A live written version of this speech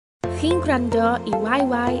chi'n gwrando I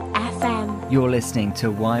YYFM. You're listening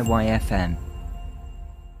to YYFM.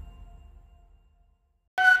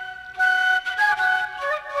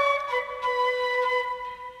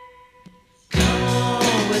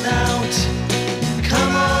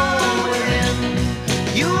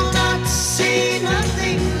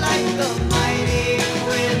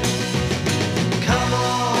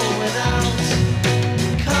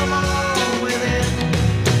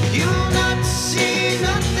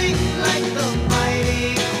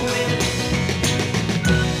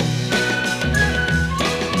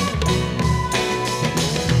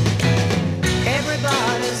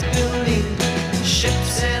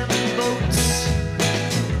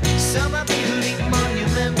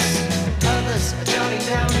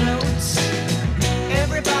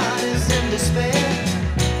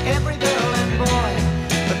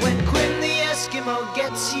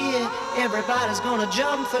 Everybody's gonna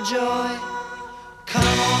jump for joy.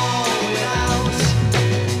 Come on without,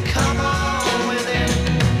 come on within.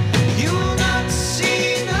 You'll not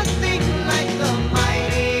see nothing like the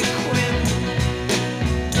mighty Quinn.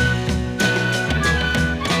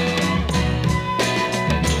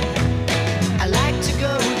 I like to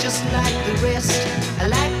go just like the rest. I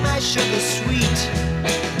like my sugar sweet,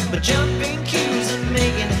 but jumping queues and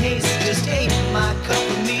making haste just ain't my cup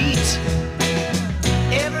of meat.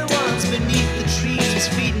 Beneath the trees,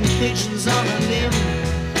 feeding pigeons on a limb.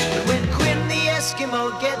 But when Quinn the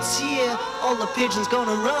Eskimo gets here, all the pigeons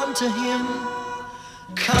gonna run to him.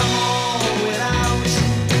 Come on without,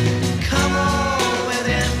 come on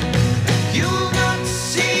within. You'll not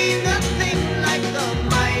see nothing like the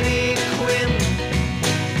mighty Quinn.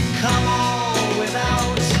 Come on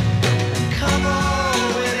without, come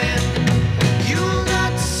on within. You'll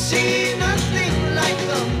not see nothing like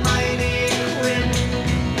the mighty Quinn.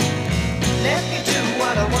 Let me do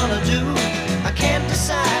what I wanna do. I can't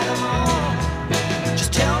decide them all.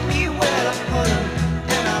 Just tell me where to put them,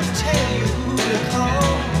 and I'll tell you who to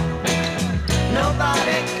call.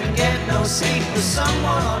 Nobody can get no sleep with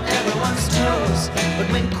someone on everyone's toes. But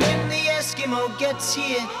when Quinn the Eskimo gets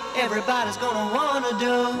here, everybody's gonna wanna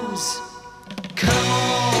doze. Come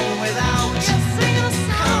on without,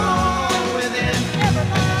 come on within.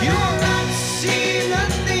 You'll not see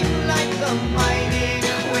nothing like the mighty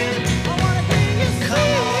Quinn. Come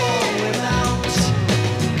on without,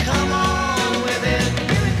 come on within.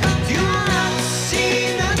 You'll not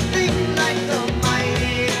see nothing like the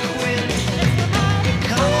mighty Quinn.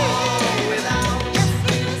 Come on without,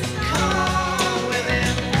 come on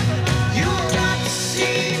within. You'll not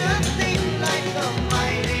see nothing like the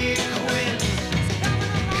mighty Quinn.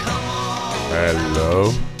 Come on.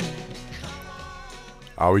 Hello.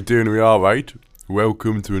 How we doing? Are we alright?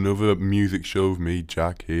 Welcome to another music show with me,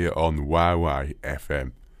 Jack, here on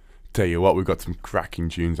YYFM. Tell you what, we've got some cracking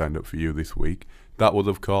tunes lined up for you this week. That was,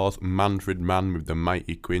 of course, Manfred Mann with the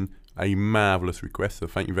Mighty Quinn, a marvellous request, so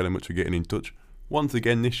thank you very much for getting in touch. Once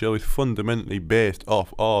again, this show is fundamentally based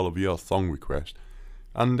off all of your song requests,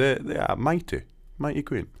 and they are mighty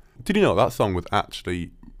Quinn. Did you know that song was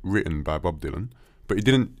actually written by Bob Dylan? But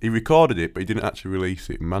he recorded it, but he didn't actually release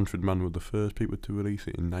it. Manfred Mann were the first people to release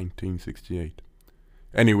it in 1968.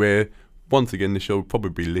 Anyway, once again, the show will probably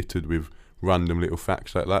be littered with random little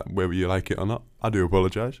facts like that, whether you like it or not. I do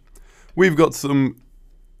apologise. We've got some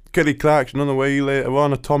Kelly Clarkson on the way later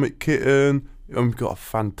on, Atomic Kitten, and we've got a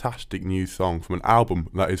fantastic new song from an album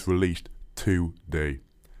that is released today.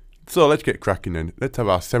 So let's get cracking then. Let's have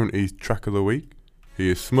our 70s track of the week.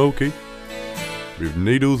 Here's Smokey with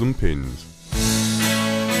Needles and Pins.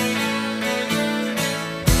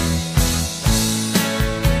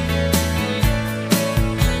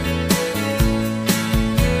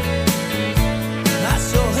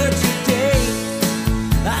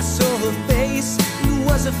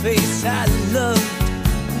 A face I loved,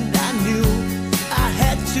 and I knew I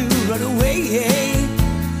had to run away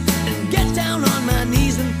and get down on my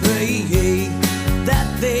knees and pray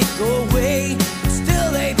that they'd go away, but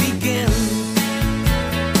still they begin.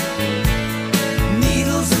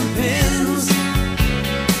 Needles and pins,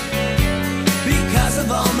 because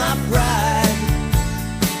of all my pride,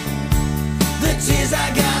 the tears I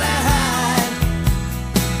gotta hide.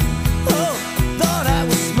 Oh, thought I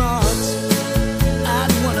was smart,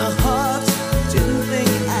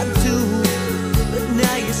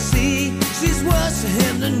 worse for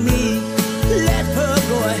him than me. Let her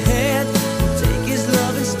go ahead, take his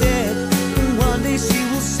love instead.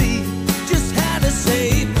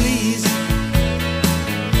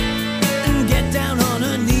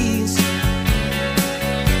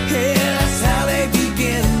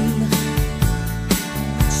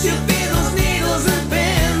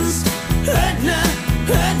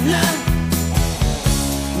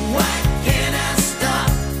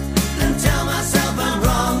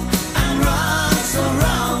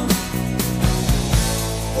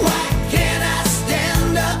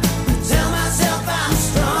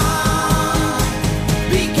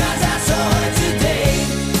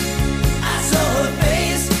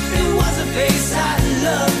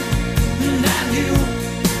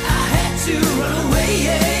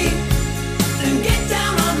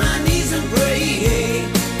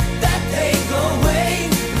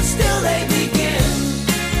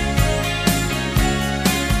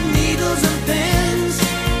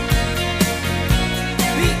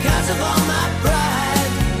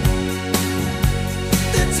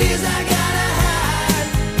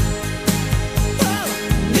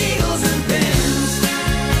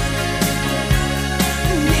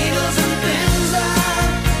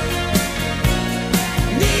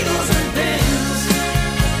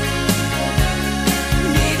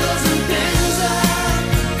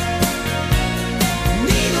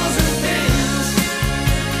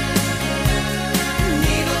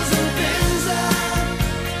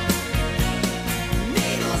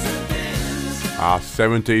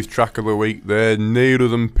 70s track of the week there,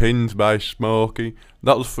 Needles and Pins by Smokey.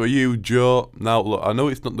 That was for you, Joe. Now, look, I know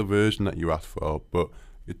it's not the version that you asked for, but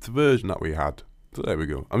it's the version that we had. So there we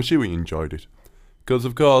go. I'm sure you enjoyed it. Because,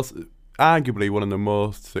 of course, arguably one of the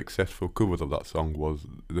most successful covers of that song was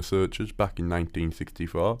The Searchers back in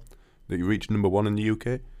 1964. That reached #1 in the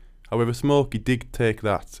UK. However, Smokey did take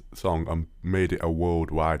that song and made it a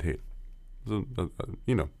worldwide hit. So,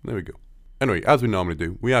 there we go. Anyway, as we normally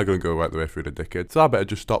do, we are going to go right the way through the decade, so I better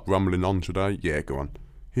just stop rambling on, should I? Yeah, go on.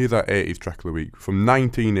 Here's our 80s track of the week. From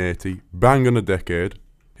 1980, bang on the decade,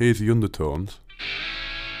 here's the Undertones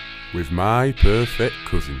with My Perfect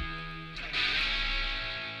Cousin.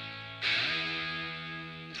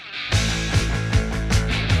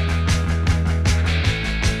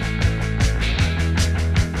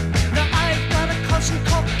 Now I've got a cousin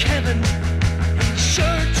called Kevin. He's sure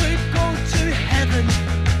to go to heaven.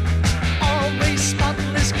 Always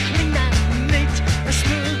spotless, clean and neat, as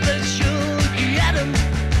smooth as you'll get him.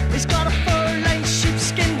 He's got a fur-lined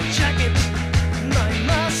sheepskin jacket. My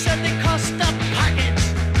ma said they cost a packet.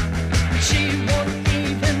 She won't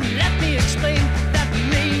even let me explain that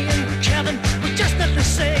me and Kevin were just not the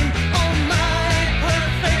same. Oh, my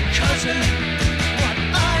perfect cousin, what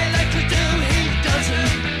I like to do, he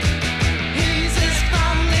doesn't. He's his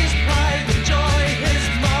family's pride and joy, his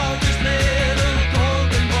mother's little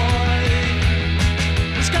golden boy.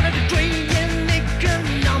 He's got a degree in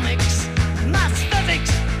economics, maths,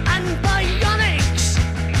 physics, and bionics.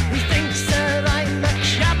 He thinks that I'm a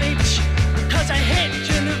cabbage, cause I hit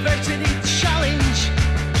university challenge.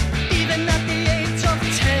 Even at the age of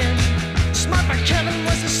 10, Smart for Kevin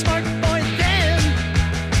was a smart boy then.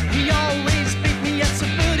 He always beat me at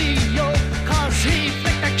Sabuti, yo, cause he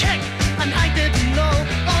flicked a kick and I didn't know.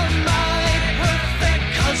 Oh, my perfect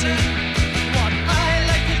cousin, what I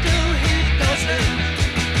like to do, he doesn't.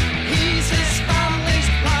 He's his family's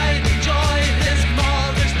pride and joy, his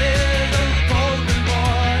mother's little golden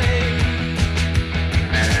boy.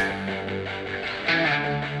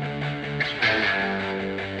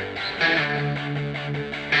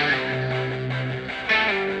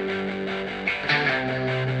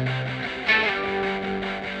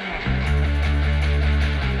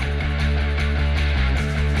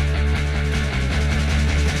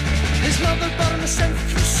 His mother bought him a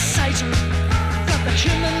synthesizer, got the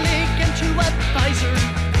Human League into advisor.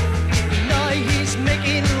 Now he's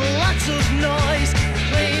making lots of noise,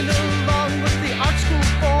 playing along with the art school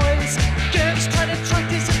boys. Girls try to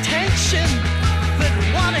attract his attention, but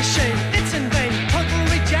what a shame, it's in vain, total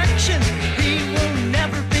rejection. He will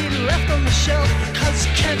never be left on the shelf, cause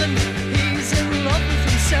Kevin, he's in love with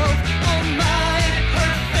himself. Oh, my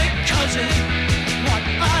perfect cousin, what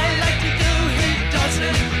I like to do, he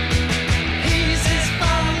doesn't. He's his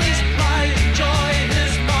family's pride and joy,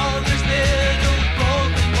 his mother's little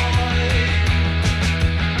golden boy.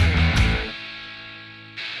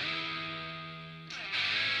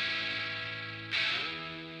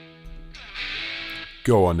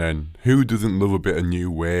 Go on then, who doesn't love a bit of new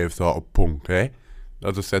wave sort of punk, eh?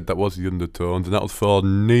 As I said, that was the Undertones, and that was for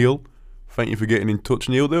Neil. Thank you for getting in touch,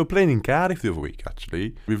 Neil. They were playing in Cardiff the other week,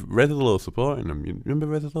 actually, with Laidlow supporting them. You remember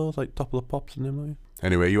Laidlow? Like Top of the Pops and them, like?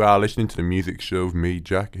 Anyway, you are listening to the music show with me,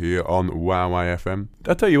 Jack, here on YYFM.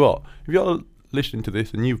 I'll tell you what, if you're listening to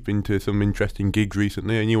this and you've been to some interesting gigs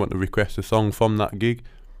recently and you want to request a song from that gig,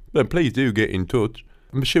 then please do get in touch.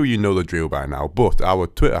 I'm sure you know the drill by now, but our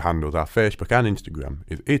Twitter handles, our Facebook and Instagram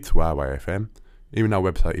is itsYYFM. Even our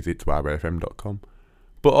website is itsYYFM.com.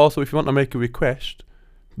 But also, if you want to make a request,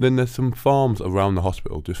 then there's some forms around the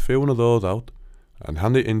hospital. Just fill one of those out and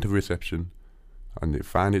hand it into reception, and it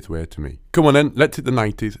find its way to me. Come on then, let's hit the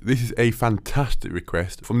 90s. This is a fantastic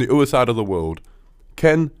request from the other side of the world.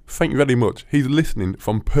 Ken, thank you very much. He's listening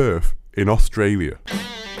from Perth in Australia.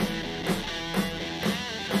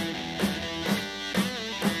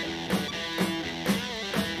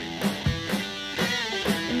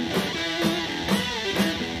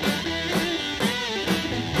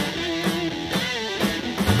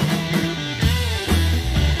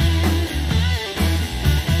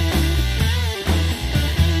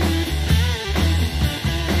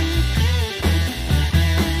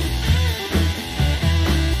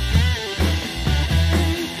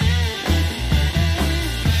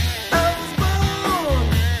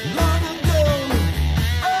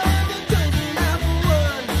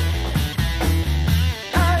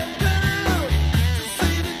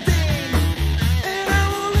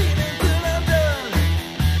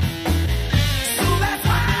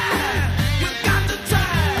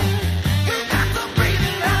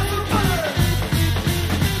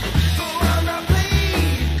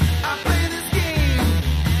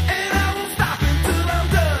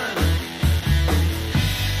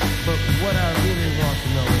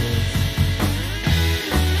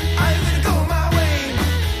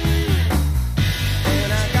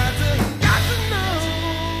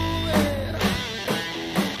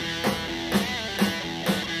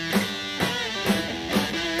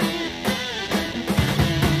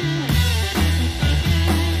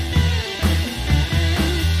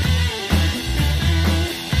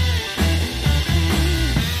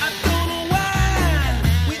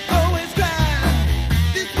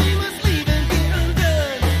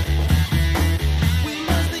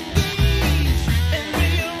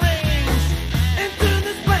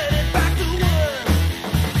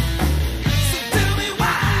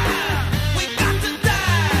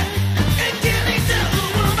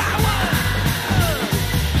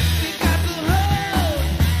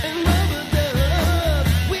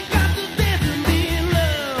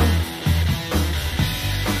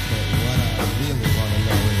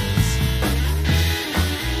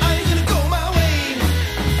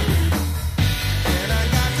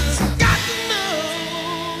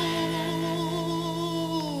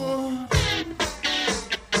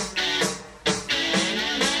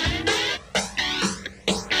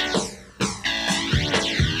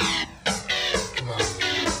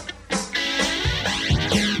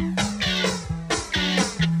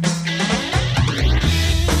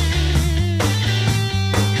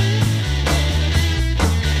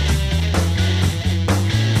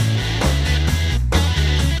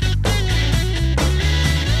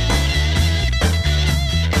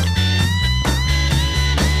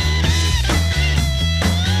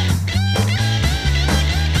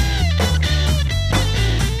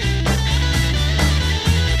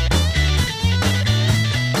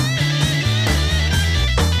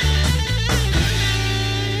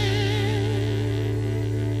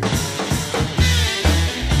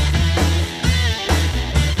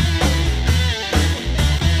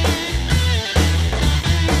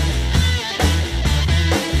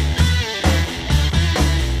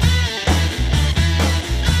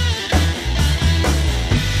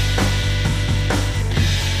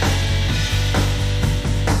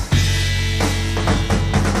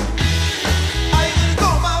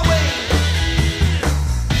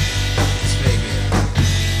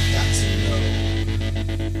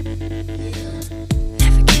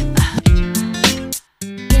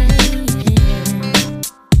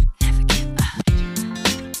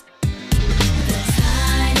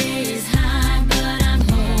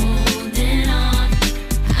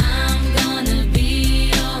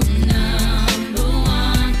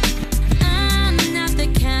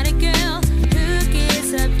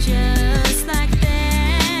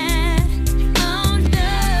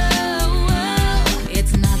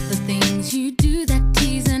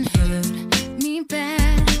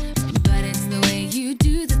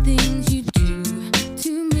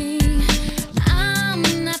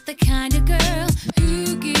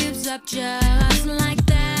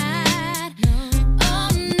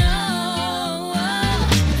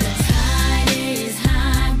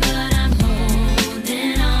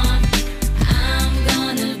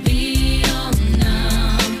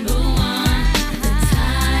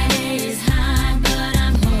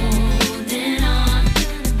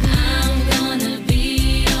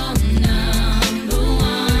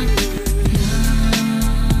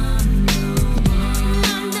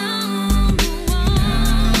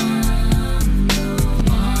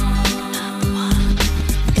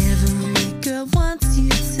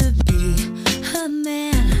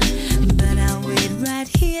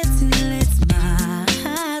 here till it's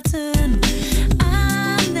my turn.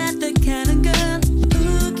 I'm not the kind of girl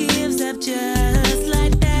who gives up just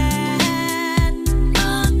like that.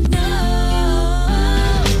 Oh no.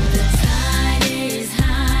 The tide is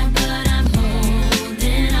high, but I'm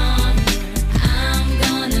holding on. I'm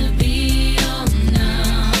gonna be your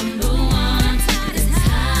number one. The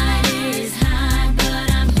tide is high,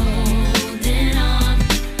 but I'm holding on.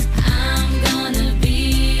 I'm gonna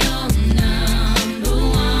be your number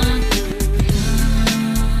one.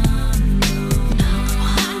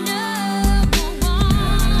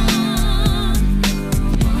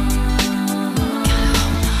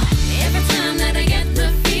 Every time that I get the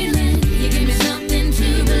feeling, you give me something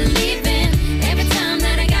to believe in. Every time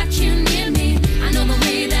that I got you near me, I know the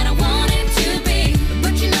way that I want it to be.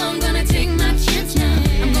 But you know I'm gonna take my chance now.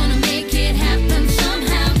 I'm gonna make it happen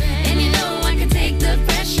somehow. And you know I can take the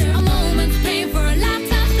pressure. A moment's pain for a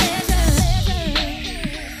lifetime pleasure.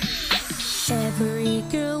 Every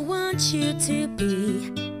girl wants you to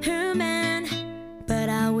be her man, but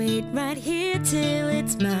I'll wait right here till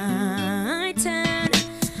it's my turn.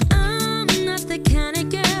 I'm not the kind of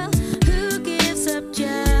girl who gives up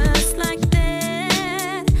just like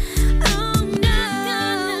that. Oh no.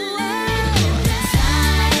 The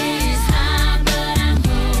tide is high, but I'm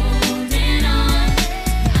holding on.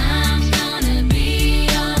 I'm gonna be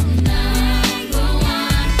your number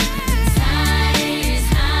one. The tide is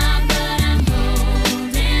high, but I'm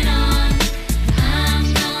holding on. I'm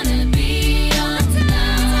gonna be your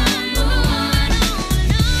number one.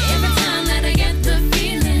 Every time that I get the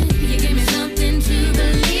feeling, you give me something to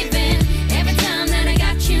believe in. Every time that I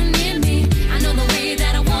got you near me, I know the way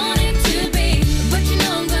that I want it to be. But you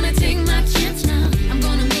know I'm gonna take my chance now. I'm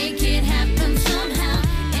gonna make it happen somehow.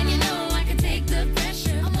 And you know I can take the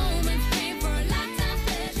pressure. A moment's pain for a lifetime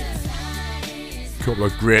pleasure. Couple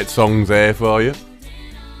of great songs there for you.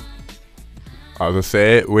 As I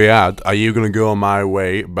say, we had Are You Gonna Go My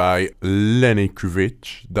Way by Lenny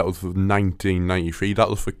Kravitz. That was for 1993. That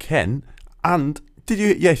was for Ken. And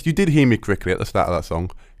yes, you did hear me correctly at the start of that song.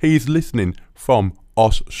 He's listening from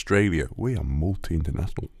Australia. We are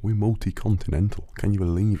multi-international. We're multi-continental. Can you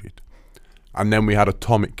believe it? And then we had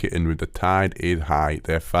Atomic Kitten with The Tide Is High.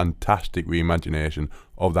 Their fantastic reimagination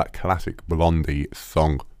of that classic Blondie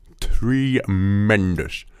song.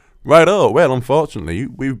 Tremendous. Right, well, unfortunately,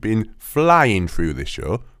 we've been flying through this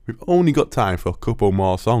show. We've only got time for a couple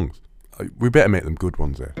more songs. We better make them good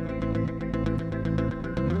ones there.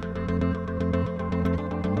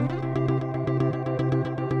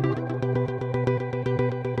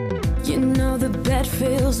 You know the bed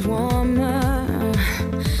feels warmer,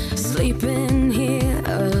 sleeping here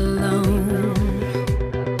alone.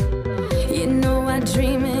 You know I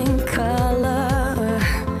dream in color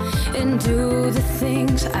and do the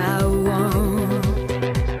things I want.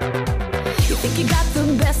 You think you got the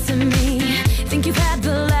best of me, think you've had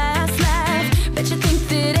the last laugh. Bet you think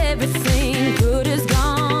that everything good is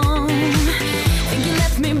gone. Think you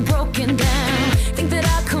left me broken down, think that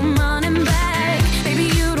I'll come running back. Maybe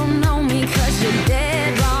you don't know me 'cause you're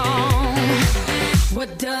dead wrong.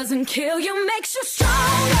 What doesn't kill you makes you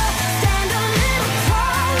stronger. Stand a little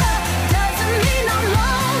taller. Doesn't mean I'm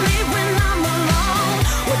lonely when I'm alone.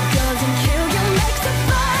 What doesn't kill you makes a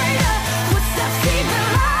fighter. Footsteps even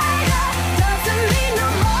lighter. Doesn't mean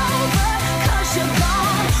I'm over 'cause you're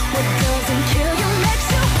gone. What doesn't kill you makes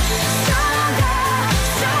you stronger,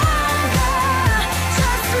 stronger.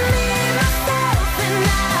 Just me, myself, and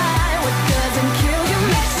I. What doesn't kill you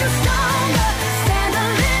makes you stronger. Stand a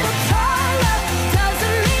little taller.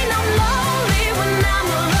 Doesn't mean I'm lonely when I'm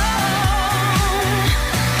alone.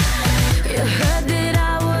 You heard that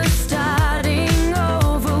I was starting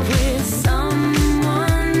over with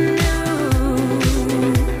someone new.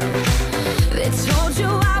 They told you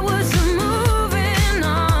I was moving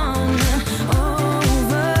on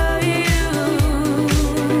over you.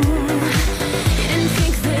 You didn't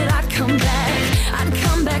think that I'd come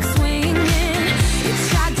back swinging. You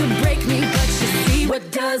tried to break me, but you see what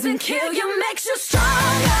doesn't kill you makes you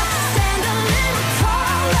stronger. Stand a little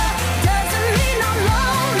taller. Doesn't mean I'm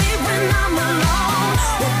lonely when I'm alone.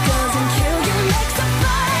 What doesn't kill you makes a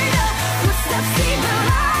fighter. Footsteps even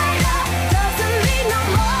lighter. Doesn't mean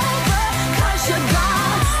I'm over 'cause you're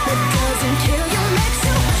gone. What doesn't kill you makes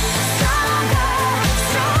you stronger,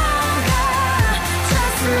 stronger.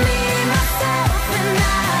 Just me, myself, and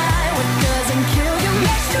I. What doesn't kill you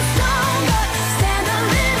makes you stronger. Stand a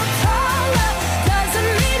little taller.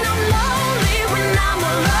 Doesn't mean I'm lonely when I'm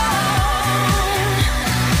alone.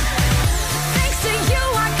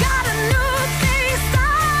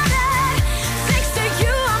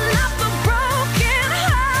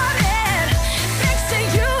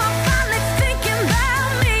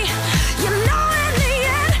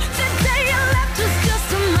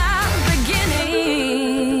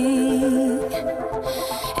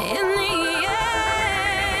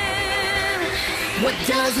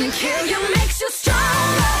 kill you, makes you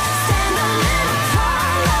stronger. Stand a little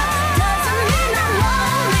taller. Doesn't mean I'm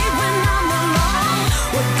lonely when I'm alone.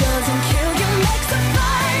 What doesn't kill you makes a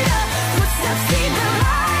fighter. Footsteps even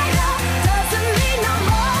lighter. Doesn't mean I'm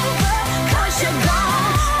over, 'cause you're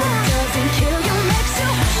gone. What doesn't kill you makes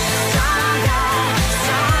you stronger,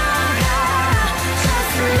 stronger.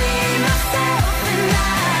 Just me, myself, and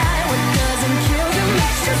I. What doesn't kill you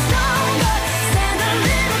makes you stronger. Stand a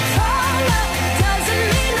little taller. Doesn't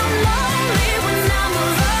mean I'm lonely when I'm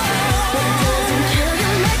alone. What doesn't kill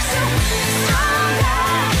you makes you stronger,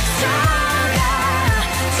 stronger.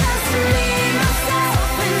 Just me,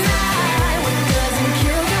 myself, and I. What doesn't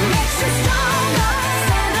kill you makes you stronger.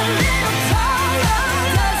 Stand a little taller.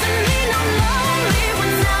 Doesn't mean I'm lonely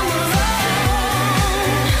when I'm alone.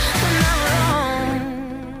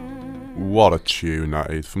 What a tune that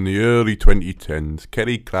is. From the early 2010s,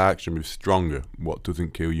 Kelly Clarkson with Stronger, What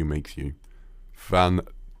Doesn't Kill You Makes You.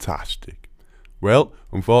 Fantastic. Well,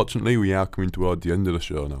 unfortunately, we are coming toward the end of the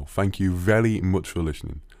show now. Thank you very much for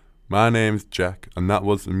listening. My name's Jack, and that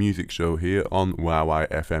was the music show here on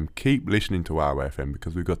YYFM. Keep listening to YYFM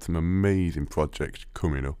because we've got some amazing projects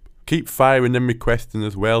coming up. Keep firing them requesting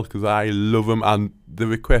as well, because I love them, and the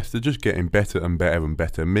requests are just getting better and better and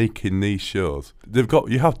better, making these shows.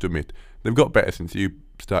 You have to admit, they've got better since you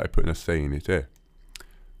started putting a say in it, eh?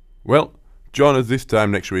 Well, join us this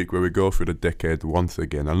time next week where we go through the decade once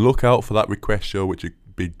again, and look out for that request show which will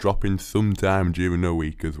be dropping sometime during the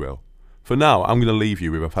week as well. For now, I'm going to leave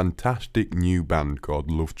you with a fantastic new band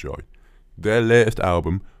called Lovejoy. Their latest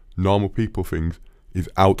album, Normal People Things, is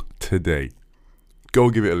out today. Go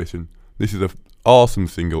give it a listen. This is an awesome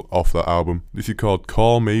single off that album. This is called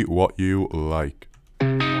Call Me What You Like.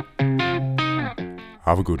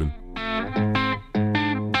 Have a good one.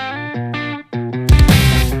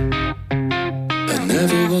 I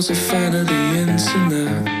never was a fan of the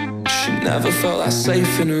internet. She never felt that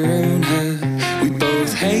safe in her own head. We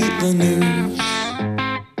both hate the news.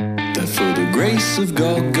 That for the grace of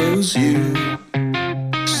God goes you.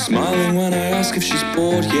 Smiling when I ask if she's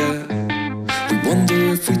bored yet. We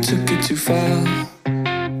wonder if we took it too far.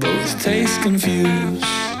 Both taste confused.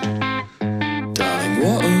 Darling,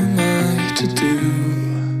 what am I to do?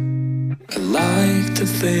 I like to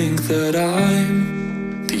think that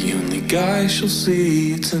I'm the only guy she'll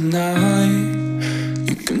see tonight.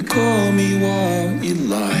 You can call me what you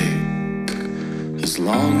like, as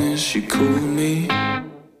long as you cool me.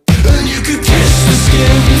 And you could kiss the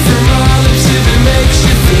skin from my lips if it makes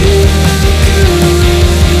you feel good.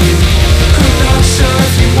 I'm not sure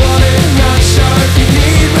if you want it, not sure if you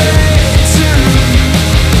need me to.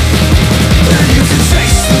 And you can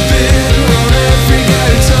taste the bitter on every guy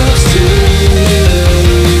who talks to you.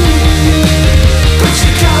 But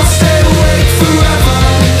you can't stay awake forever.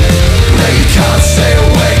 No, you can't stay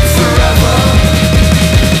awake forever.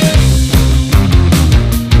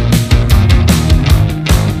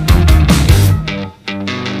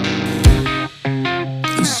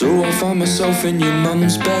 And so I find myself in your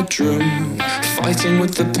mum's bedroom, fighting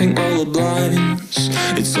with the pink roller blinds.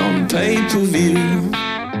 It's on pay-per-view.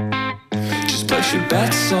 Just place your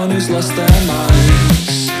bets on who's lost their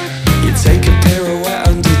minds. You take a pirouette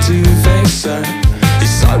and a duvet set. You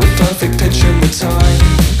side with perfect pitch and with time.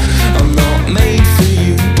 I'm not made for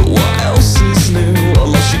you, but what else is new?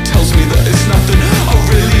 Although she tells me that it's nothing, oh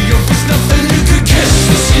really, you're just nothing. You could kiss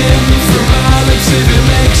the skin from my lips if it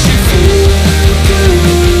makes you feel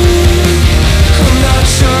good. I'm not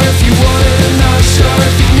sure if you want it, I'm not sure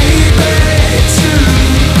if you need me to.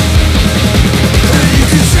 And you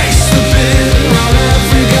can taste the bitter on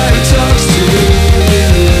every guy who talks to you.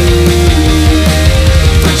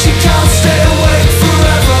 But you can't stay awake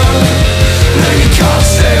forever. No, you can't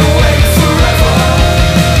stay awake forever.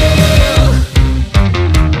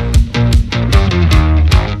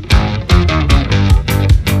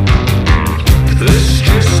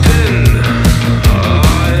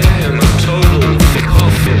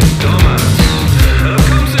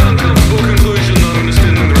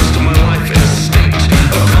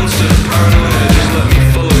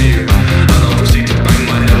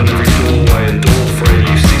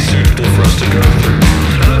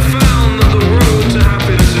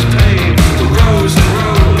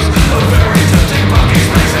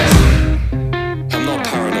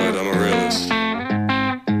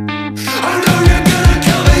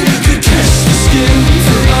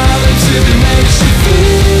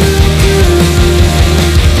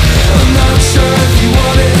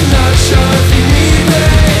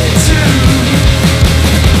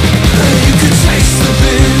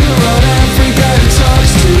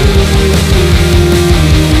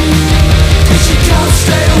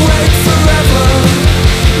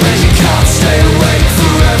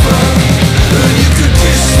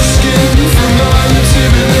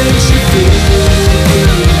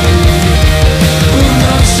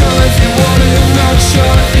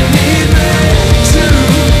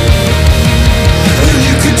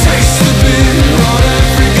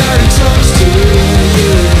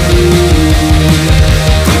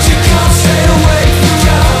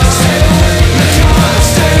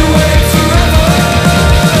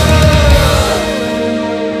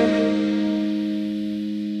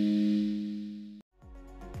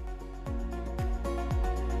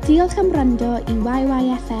 Diolch am wrando i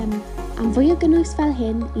YYFM. Am fwy o gynnwys fel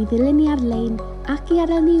hyn i ddilyn ni ar-lein ac i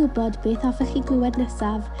adael ni wybod beth hoffech chi glywed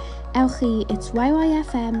nesaf, ewch i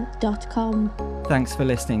itsyyfm.com. Thanks for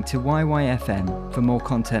listening to YYFM. For more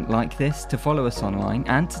content like this, to follow us online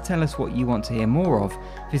and to tell us what you want to hear more of,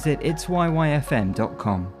 visit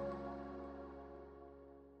itsyyfm.com.